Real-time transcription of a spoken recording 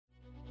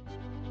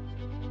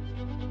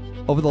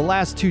Over the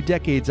last 2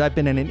 decades, I've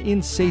been in an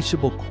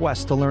insatiable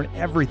quest to learn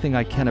everything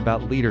I can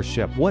about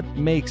leadership. What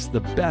makes the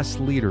best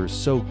leaders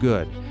so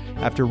good?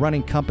 After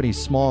running companies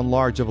small and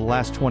large over the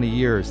last 20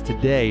 years,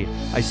 today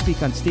I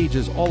speak on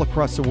stages all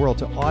across the world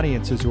to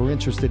audiences who are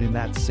interested in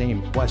that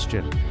same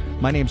question.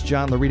 My name's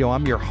John Laurito.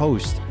 I'm your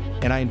host,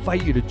 and I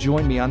invite you to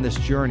join me on this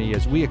journey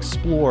as we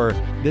explore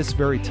this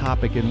very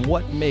topic and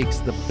what makes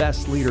the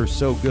best leaders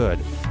so good.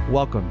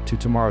 Welcome to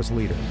Tomorrow's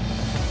Leader.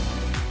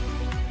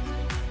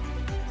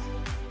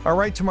 All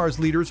right, Tomorrow's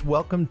Leaders,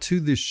 welcome to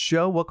the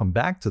show. Welcome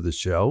back to the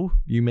show.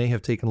 You may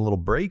have taken a little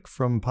break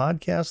from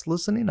podcast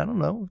listening. I don't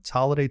know. It's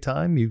holiday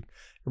time.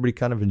 Everybody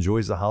kind of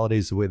enjoys the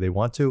holidays the way they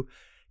want to.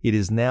 It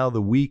is now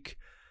the week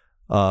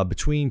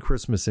between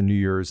Christmas and New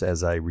Year's.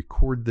 As I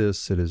record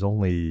this, it is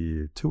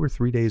only 2 or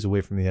 3 days away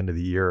from the end of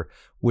the year,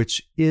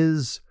 which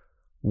is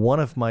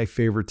one of my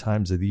favorite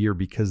times of the year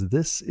because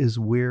this is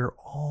where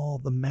all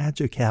the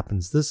magic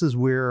happens. This is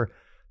where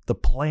the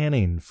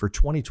planning for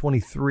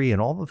 2023 and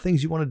all the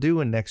things you want to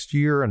do in next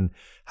year and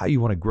how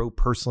you want to grow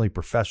personally,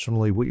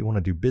 professionally, what you want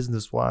to do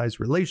business-wise,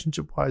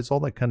 relationship-wise,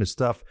 all that kind of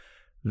stuff.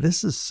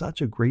 This is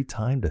such a great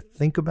time to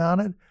think about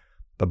it,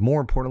 but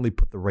more importantly,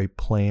 put the right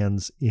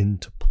plans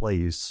into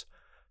place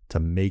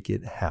to make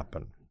it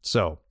happen.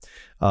 So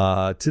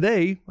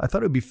today, I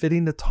thought it would be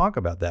fitting to talk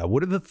about that.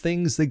 What are the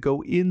things that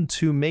go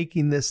into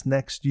making this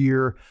next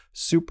year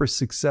super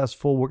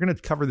successful? We're going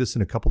to cover this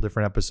in a couple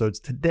different episodes.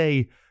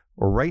 Today,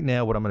 or right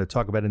now, what I'm going to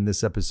talk about in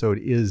this episode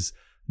is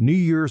New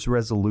Year's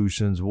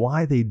resolutions,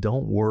 why they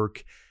don't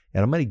work,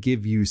 and I'm going to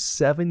give you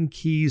 7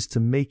 keys to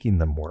making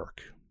them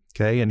work.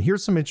 Okay, and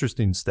here's some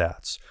interesting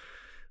stats.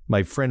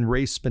 My friend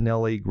Ray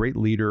Spinelli, great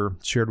leader,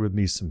 shared with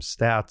me some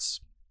stats.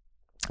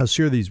 I'll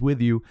share these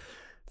with you.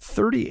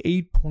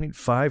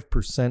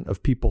 38.5%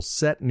 of people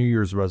set New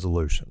Year's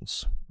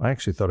resolutions. I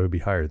actually thought it would be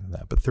higher than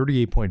that, but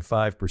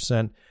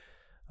 38.5%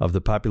 of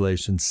the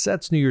population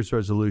sets New Year's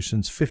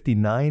resolutions.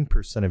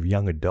 59% of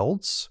young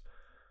adults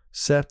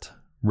set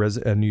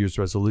New Year's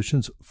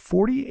resolutions.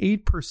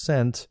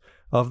 48%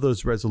 of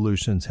those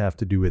resolutions have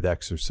to do with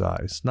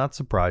exercise. Not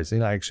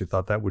surprising. I actually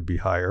thought that would be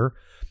higher.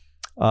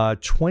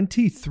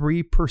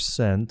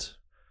 23%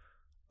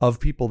 of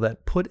people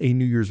that put a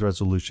New Year's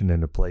resolution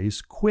into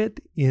place quit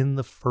in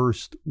the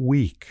first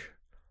week.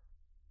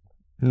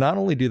 Not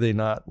only do they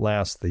not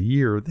last the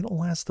year, they don't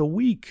last a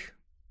week.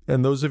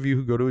 And those of you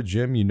who go to a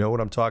gym, you know what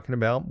I'm talking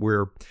about,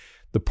 where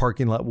the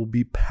parking lot will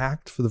be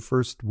packed for the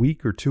first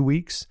week or 2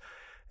 weeks,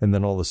 and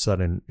then all of a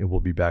sudden it will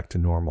be back to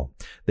normal.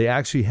 They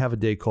actually have a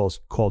day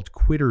called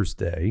Quitter's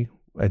Day.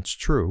 It's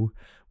true,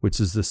 which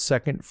is the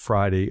second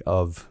Friday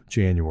of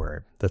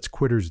January. That's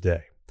Quitter's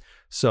Day.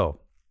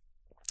 So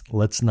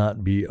let's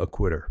not be a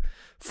quitter.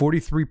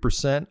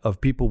 43% of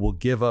people will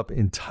give up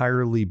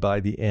entirely by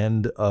the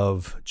end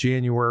of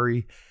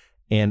January.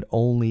 And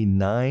only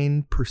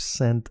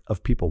 9%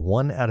 of people,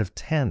 1 out of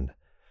 10,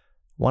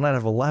 1 out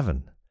of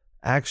 11,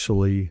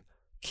 actually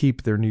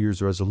keep their New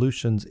Year's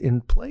resolutions in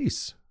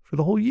place for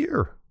the whole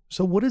year.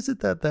 So what is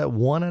it that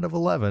 1 out of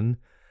 11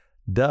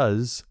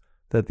 does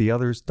that the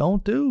others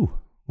don't do?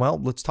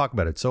 Well, let's talk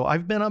about it. So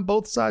I've been on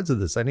both sides of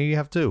this. I know you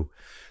have too.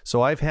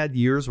 So I've had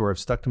years where I've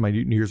stuck to my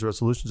New Year's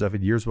resolutions. I've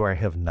had years where I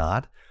have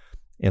not.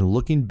 And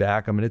looking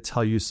back, I'm going to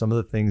tell you some of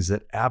the things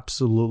that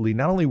absolutely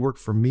not only work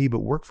for me, but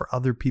work for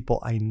other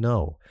people I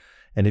know.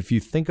 And if you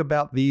think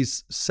about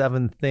these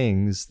 7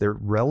 things, they're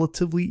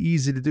relatively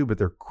easy to do, but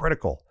they're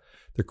critical.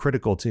 They're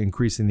critical to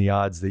increasing the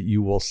odds that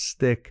you will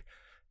stick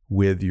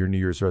with your New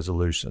Year's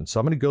resolution. So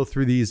I'm going to go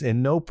through these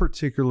in no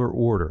particular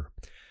order.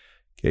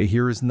 Okay,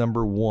 here is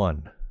number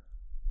 1.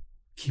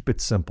 Keep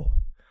it simple.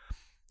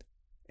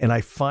 And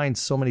I find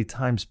so many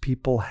times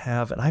people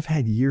have, and I've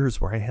had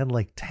years where I had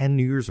like 10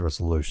 New Year's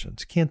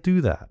resolutions. Can't do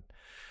that.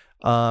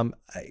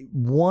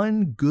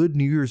 1 good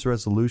New Year's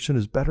resolution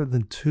is better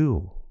than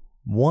 2.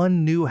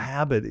 1 new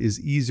habit is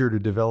easier to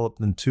develop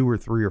than 2 or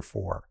 3 or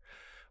 4.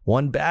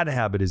 1 bad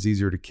habit is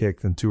easier to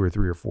kick than 2 or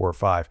 3 or 4 or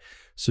 5.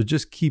 So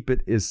just keep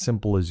it as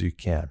simple as you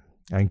can.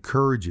 I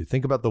encourage you,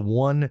 think about the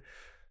 1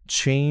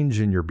 change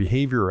in your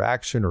behavior or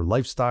action or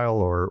lifestyle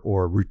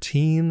or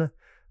routine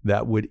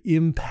that would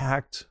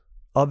impact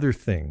other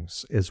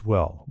things as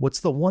well.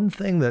 What's the 1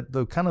 thing that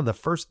the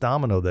first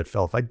domino that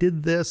fell? If I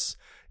did this,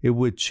 it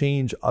would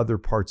change other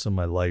parts of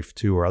my life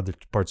too, or other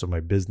parts of my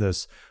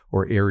business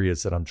or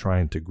areas that I'm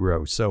trying to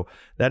grow. So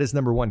that is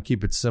number 1,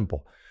 keep it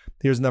simple.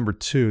 Here's number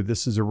 2.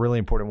 This is a really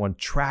important one.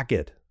 Track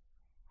it.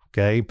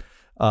 Okay.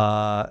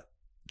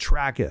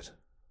 Track it.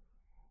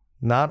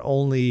 Not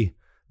only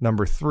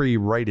number 3,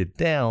 write it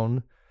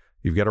down.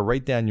 You've got to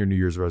write down your New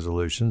Year's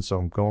resolution. So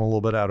I'm going a little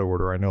bit out of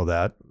order. I know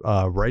that.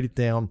 Write it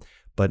down.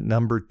 But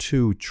number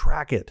 2,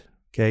 track it.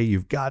 Okay.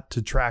 You've got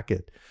to track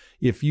it.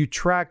 If you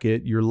track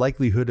it, your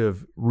likelihood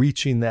of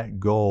reaching that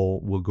goal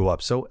will go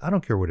up. So I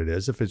don't care what it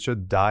is. If it's your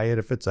diet,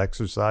 if it's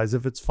exercise,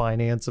 if it's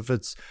finance, if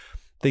it's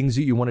things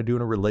that you want to do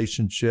in a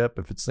relationship,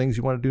 if it's things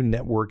you want to do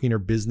networking or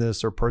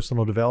business or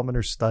personal development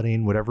or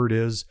studying, whatever it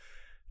is,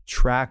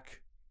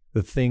 track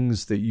the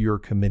things that you're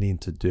committing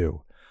to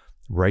do.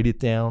 Write it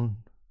down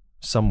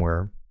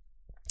somewhere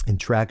and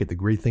track it. The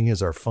great thing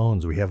is our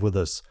phones we have with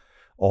us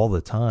all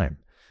the time.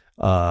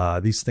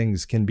 These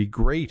things can be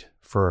great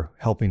for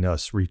helping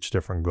us reach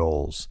different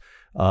goals.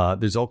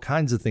 There's all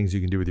kinds of things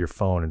you can do with your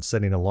phone, and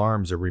setting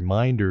alarms or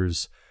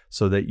reminders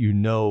so that you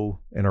know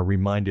and are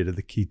reminded of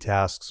the key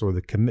tasks or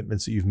the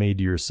commitments that you've made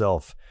to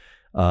yourself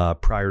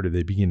prior to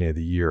the beginning of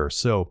the year.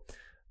 So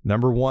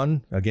number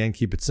 1, again,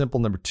 keep it simple.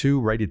 Number 2,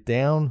 write it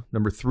down.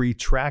 Number 3,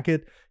 track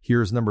it.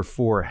 Here's number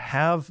 4,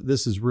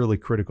 this is really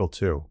critical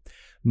too.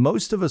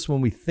 Most of us,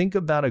 when we think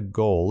about a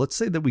goal, let's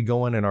say that we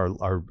go in and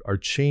our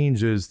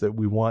changes that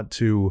we want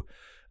to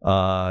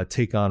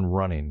take on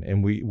running,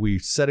 and we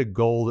set a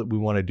goal that we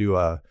want to do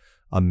a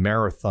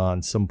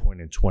marathon some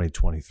point in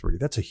 2023.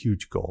 That's a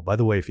huge goal. By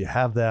the way, if you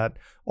have that,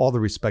 all the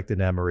respect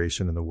and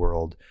admiration in the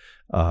world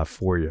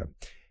for you.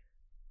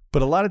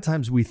 But a lot of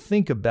times we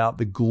think about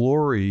the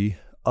glory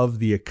of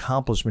the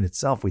accomplishment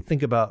itself. We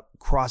think about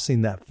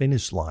crossing that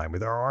finish line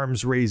with our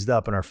arms raised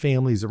up and our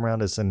families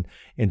around us, and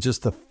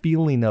just the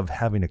feeling of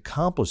having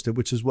accomplished it,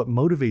 which is what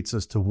motivates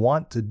us to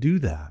want to do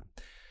that.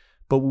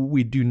 But what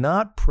we do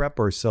not prep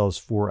ourselves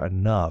for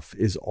enough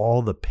is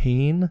all the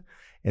pain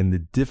and the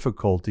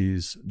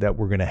difficulties that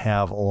we're going to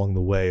have along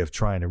the way of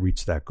trying to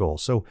reach that goal.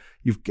 So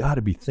you've got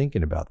to be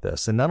thinking about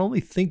this, and not only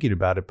thinking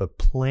about it, but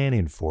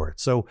planning for it.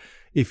 So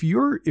if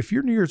your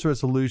New Year's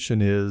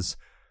resolution is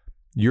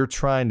you're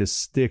trying to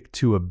stick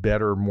to a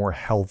better, more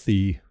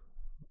healthy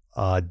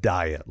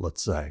diet,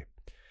 let's say,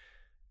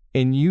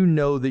 and you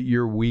know that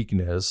your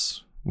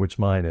weakness, which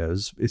mine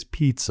is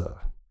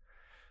pizza.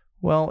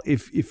 Well,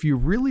 if you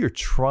really are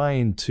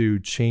trying to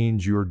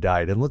change your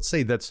diet, and let's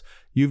say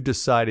you've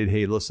decided,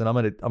 hey, listen, I'm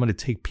gonna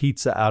take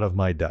pizza out of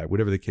my diet,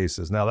 whatever the case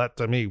is. Now that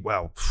to me,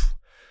 wow,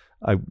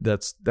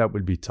 that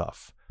would be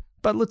tough.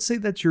 But let's say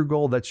that's your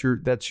goal, that's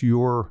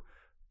your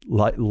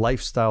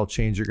lifestyle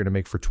change you're going to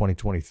make for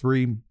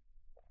 2023.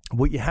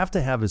 What you have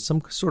to have is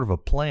some sort of a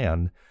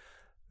plan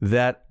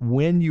that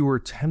when you are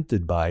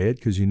tempted by it,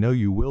 because you know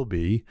you will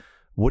be,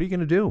 what are you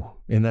going to do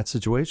in that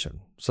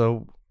situation?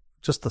 So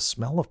just the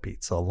smell of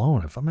pizza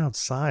alone, if I'm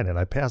outside and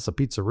I pass a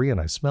pizzeria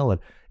and I smell it,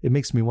 it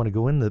makes me want to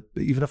go in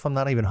even if I'm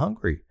not even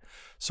hungry.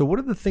 So what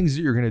are the things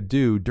that you're going to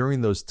do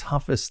during those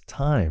toughest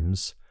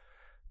times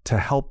to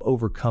help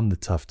overcome the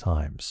tough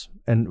times?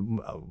 And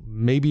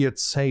maybe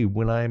it's, hey,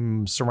 when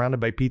I'm surrounded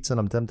by pizza and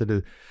I'm tempted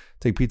to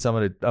take pizza, I'm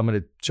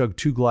going to chug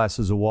 2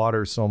 glasses of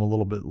water so I'm a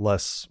little bit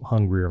less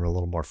hungry or a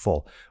little more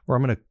full. Or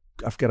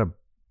I've got a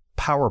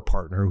power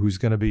partner who's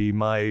going to be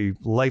my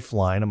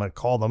lifeline. I'm going to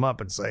call them up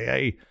and say,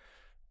 hey,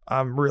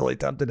 I'm really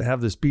tempted to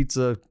have this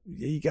pizza.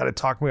 You got to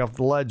talk me off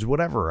the ledge,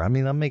 whatever. I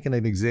mean, I'm making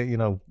an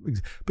example,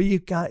 but you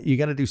got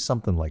to do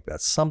something like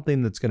that,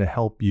 something that's going to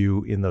help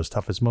you in those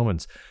toughest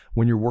moments.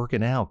 When you're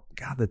working out,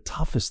 God, the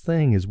toughest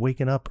thing is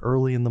waking up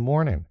early in the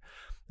morning.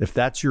 If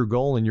that's your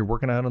goal and you're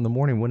working out in the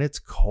morning, when it's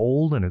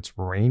cold and it's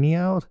rainy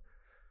out,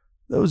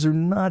 those are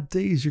not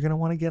days you're going to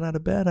want to get out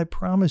of bed. I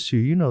promise you,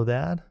 you know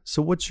that.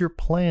 So what's your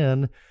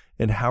plan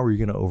and how are you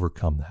going to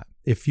overcome that?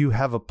 If you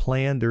have a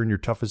plan during your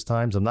toughest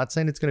times, I'm not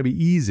saying it's going to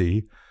be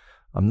easy.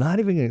 I'm not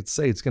even going to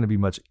say it's going to be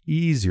much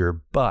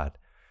easier, but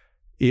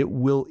it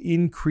will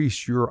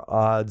increase your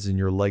odds and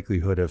your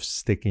likelihood of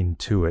sticking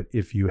to it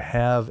if you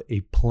have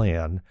a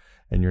plan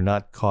and you're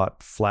not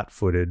caught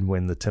flat-footed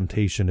when the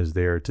temptation is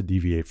there to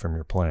deviate from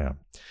your plan.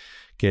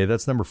 Okay,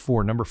 that's number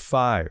 4. Number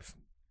 5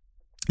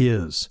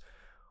 is,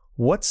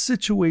 what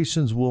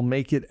situations will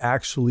make it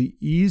actually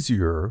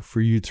easier for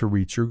you to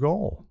reach your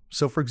goal?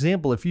 So, for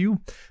example, if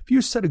you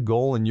set a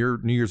goal and your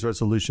New Year's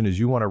resolution is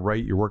you're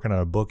working on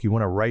a book, you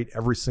want to write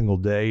every single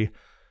day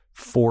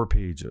 4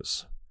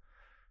 pages.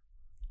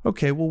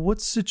 Okay, well,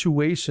 what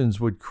situations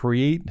would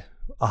create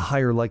a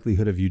higher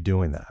likelihood of you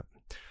doing that?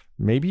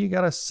 Maybe you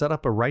got to set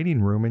up a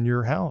writing room in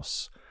your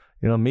house.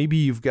 Maybe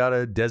you've got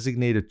to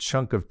designate a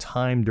chunk of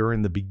time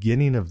during the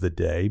beginning of the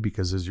day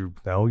because, as you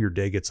know, your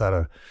day gets out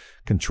of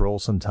control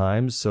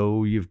sometimes.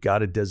 So you've got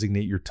to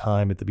designate your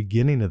time at the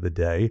beginning of the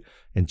day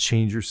and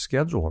change your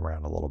schedule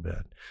around a little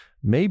bit.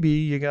 Maybe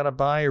you got to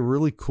buy a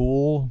really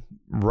cool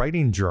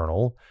writing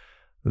journal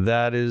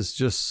that is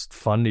just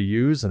fun to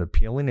use and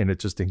appealing, and it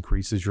just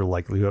increases your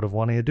likelihood of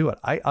wanting to do it.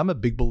 I'm a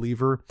big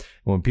believer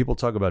when people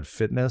talk about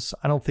fitness.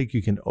 I don't think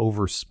you can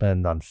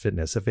overspend on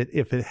fitness if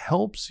it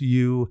helps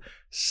you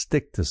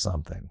stick to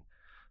something.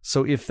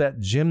 So if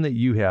that gym that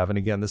you have, and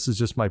again, this is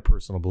just my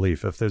personal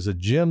belief, if there's a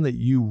gym that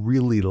you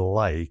really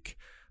like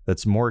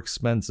that's more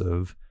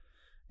expensive,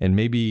 and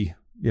maybe,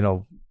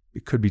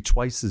 it could be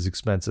twice as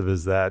expensive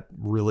as that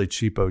really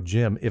cheapo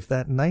gym. If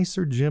that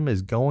nicer gym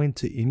is going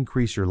to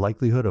increase your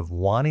likelihood of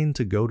wanting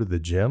to go to the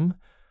gym,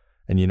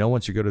 and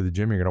once you go to the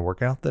gym, you're going to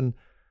work out, then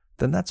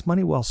that's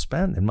money well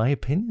spent, in my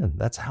opinion.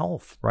 That's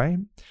health, right?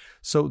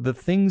 So the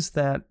things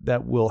that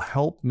will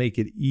help make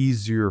it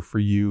easier for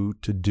you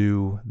to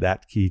do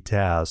that key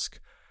task,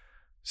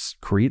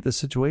 create the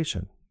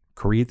situation,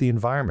 create the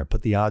environment,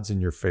 put the odds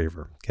in your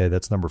favor. Okay,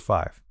 that's number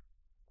 5.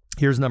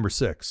 Here's number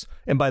 6.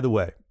 And by the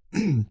way,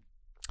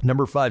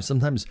 number 5,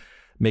 sometimes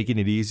making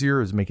it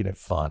easier is making it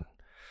fun.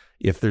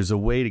 if there's a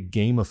way to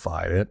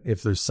gamify it,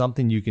 if there's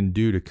something you can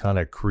do to kind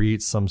of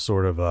create some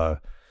sort of a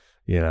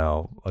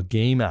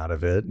game out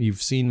of it.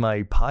 You've seen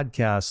my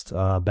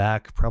podcast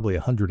back probably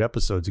 100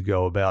 episodes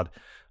ago about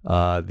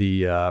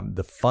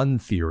the fun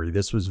theory.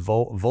 This was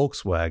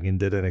Volkswagen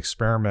did an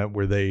experiment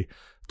where they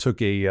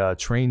took a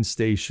train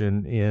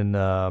station in,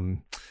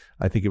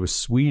 I think it was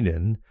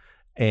Sweden,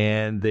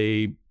 and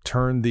they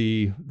turned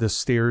the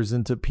stairs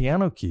into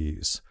piano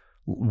keys.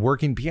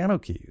 Working piano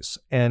keys.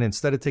 And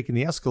instead of taking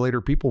the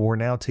escalator, people were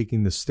now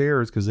taking the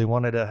stairs because they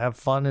wanted to have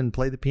fun and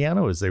play the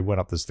piano as they went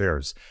up the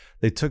stairs.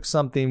 They took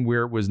something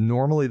where it was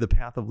normally the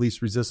path of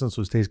least resistance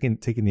was taking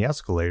the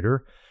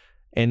escalator,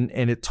 and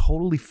it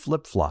totally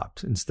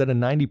flip-flopped. Instead of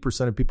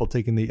 90% of people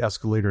taking the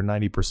escalator,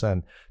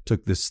 90%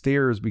 took the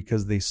stairs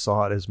because they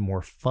saw it as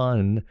more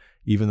fun,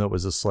 even though it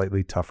was a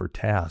slightly tougher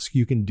task.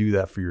 You can do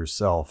that for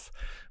yourself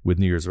with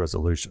New Year's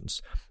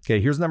resolutions.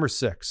 Okay, here's number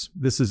 6.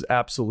 This is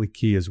absolutely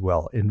key as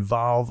well.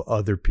 Involve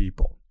other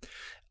people.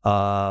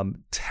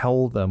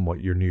 Tell them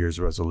what your New Year's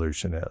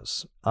resolution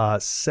is.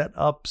 Set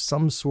up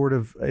some sort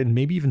of, and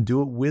maybe even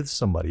do it with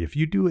somebody. If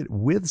you do it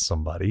with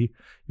somebody,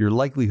 your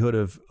likelihood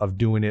of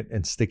doing it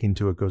and sticking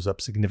to it goes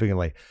up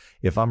significantly.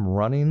 If I'm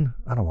running,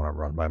 I don't want to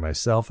run by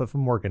myself. If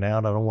I'm working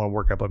out, I don't want to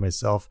work out by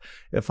myself.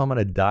 If I'm on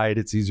a diet,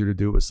 it's easier to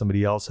do it with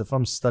somebody else. If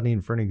I'm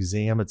studying for an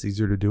exam, it's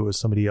easier to do it with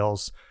somebody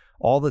else.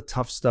 All the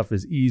tough stuff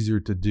is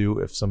easier to do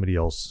if somebody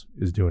else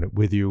is doing it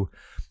with you.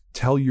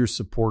 Tell your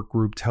support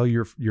group, tell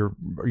your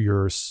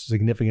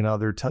significant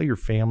other, tell your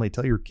family,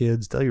 tell your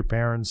kids, tell your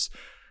parents,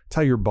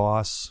 tell your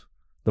boss.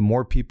 The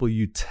more people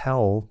you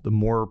tell, the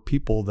more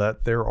people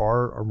that there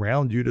are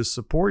around you to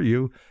support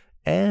you.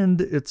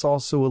 And it's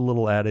also a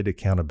little added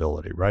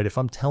accountability, right? If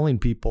I'm telling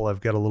people,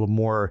 I've got a little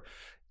more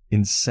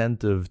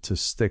incentive to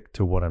stick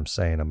to what I'm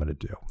saying I'm going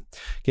to do.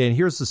 Okay, and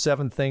here's the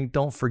 7th thing.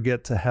 Don't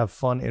forget to have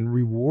fun and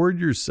reward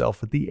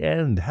yourself at the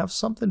end. Have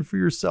something for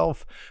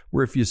yourself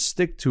where if you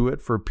stick to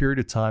it for a period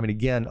of time, and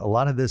again, a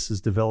lot of this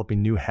is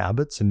developing new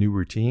habits and new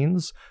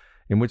routines,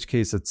 in which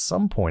case at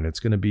some point it's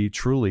going to be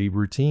truly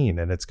routine,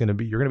 and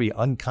you're going to be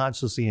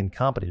unconsciously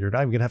incompetent. You're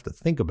not even going to have to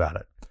think about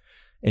it.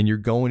 And you're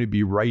going to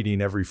be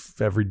writing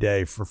every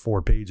day for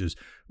 4 pages,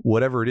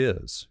 whatever it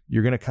is.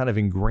 You're going to kind of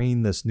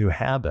ingrain this new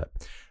habit.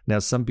 Now,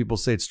 some people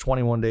say it's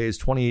 21 days,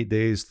 28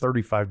 days,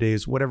 35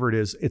 days, whatever it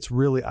is. It's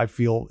really, I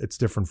feel it's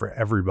different for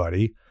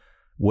everybody.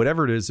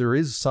 Whatever it is, there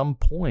is some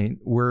point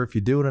where if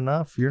you do it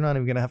enough, you're not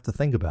even going to have to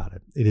think about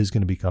it. It is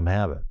going to become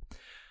habit.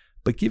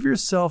 But give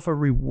yourself a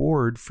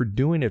reward for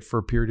doing it for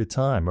a period of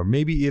time. Or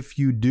maybe if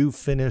you do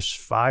finish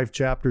 5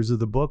 chapters of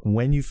the book,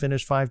 when you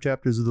finish 5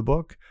 chapters of the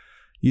book,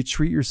 you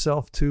treat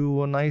yourself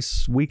to a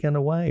nice weekend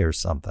away or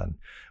something.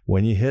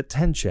 When you hit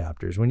 10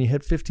 chapters, when you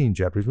hit 15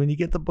 chapters, when you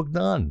get the book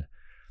done,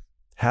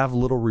 have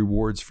little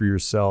rewards for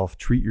yourself.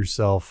 Treat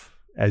yourself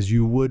as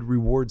you would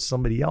reward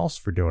somebody else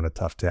for doing a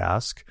tough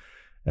task.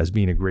 As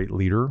being a great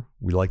leader,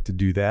 we like to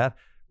do that.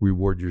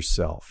 Reward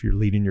yourself. You're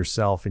leading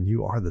yourself, and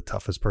you are the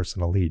toughest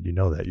person to lead. You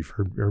know that. You've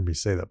heard me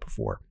say that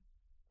before.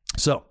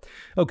 So,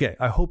 okay,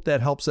 I hope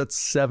that helps. That's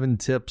 7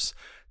 tips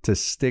to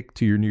stick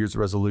to your New Year's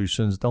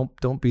resolutions.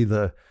 Don't be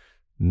the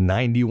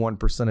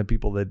 91% of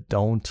people that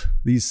don't.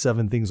 These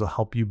 7 things will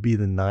help you be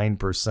the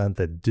 9%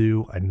 that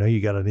do. I know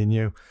you got it in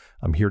you.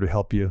 I'm here to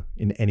help you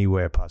in any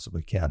way I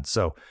possibly can.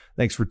 So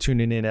thanks for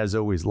tuning in. As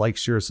always, like,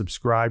 share,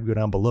 subscribe, go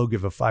down below,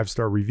 give a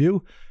 5-star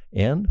review,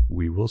 and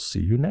we will see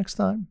you next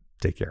time.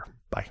 Take care.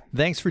 Bye.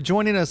 Thanks for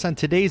joining us on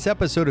today's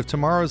episode of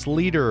Tomorrow's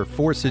Leader.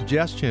 For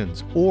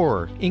suggestions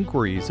or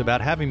inquiries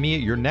about having me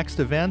at your next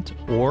event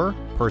or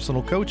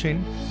personal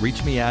coaching,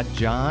 reach me at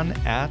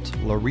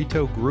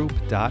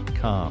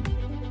john@lauritogroup.com.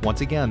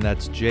 Once again,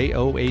 that's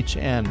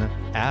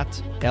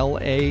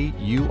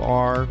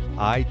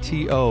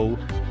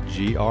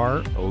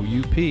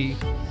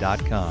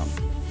john@lauritogroup.com.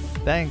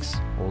 Thanks.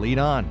 Lead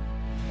on.